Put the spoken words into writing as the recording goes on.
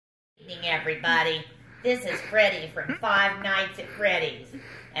evening, everybody. This is Freddy from Five Nights at Freddy's,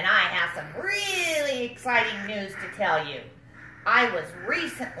 and I have some really exciting news to tell you. I was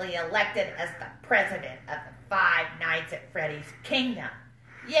recently elected as the president of the Five Nights at Freddy's Kingdom.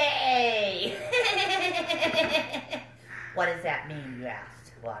 Yay! What does that mean, you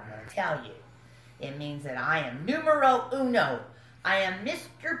asked? Well, I'm going to tell you. It means that I am numero uno. I am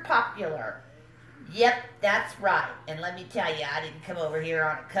Mr. Popular. Yep, that's right. And let me tell you, I didn't come over here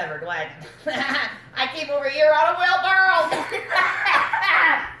on a covered wagon. I came over here on a wheelbarrow.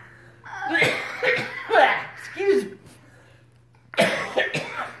 Excuse me.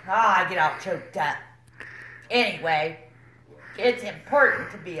 I get all choked up. Anyway, it's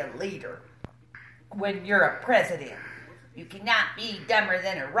important to be a leader when you're a president. You cannot be dumber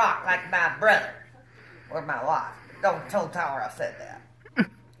than a rock like my brother or my wife. Don't tell Tower I said that.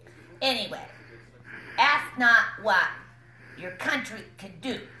 Anyway, ask not what your country can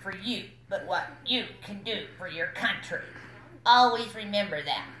do for you, but what you can do for your country. Always remember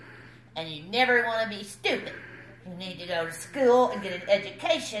that. And you never want to be stupid. You need to go to school and get an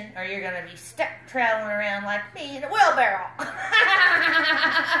education, or you're going to be stuck traveling around like me in a wheelbarrow.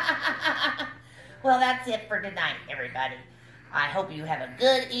 Well, that's it for tonight, everybody. I hope you have a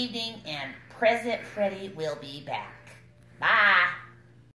good evening, and President Freddy will be back. Bye.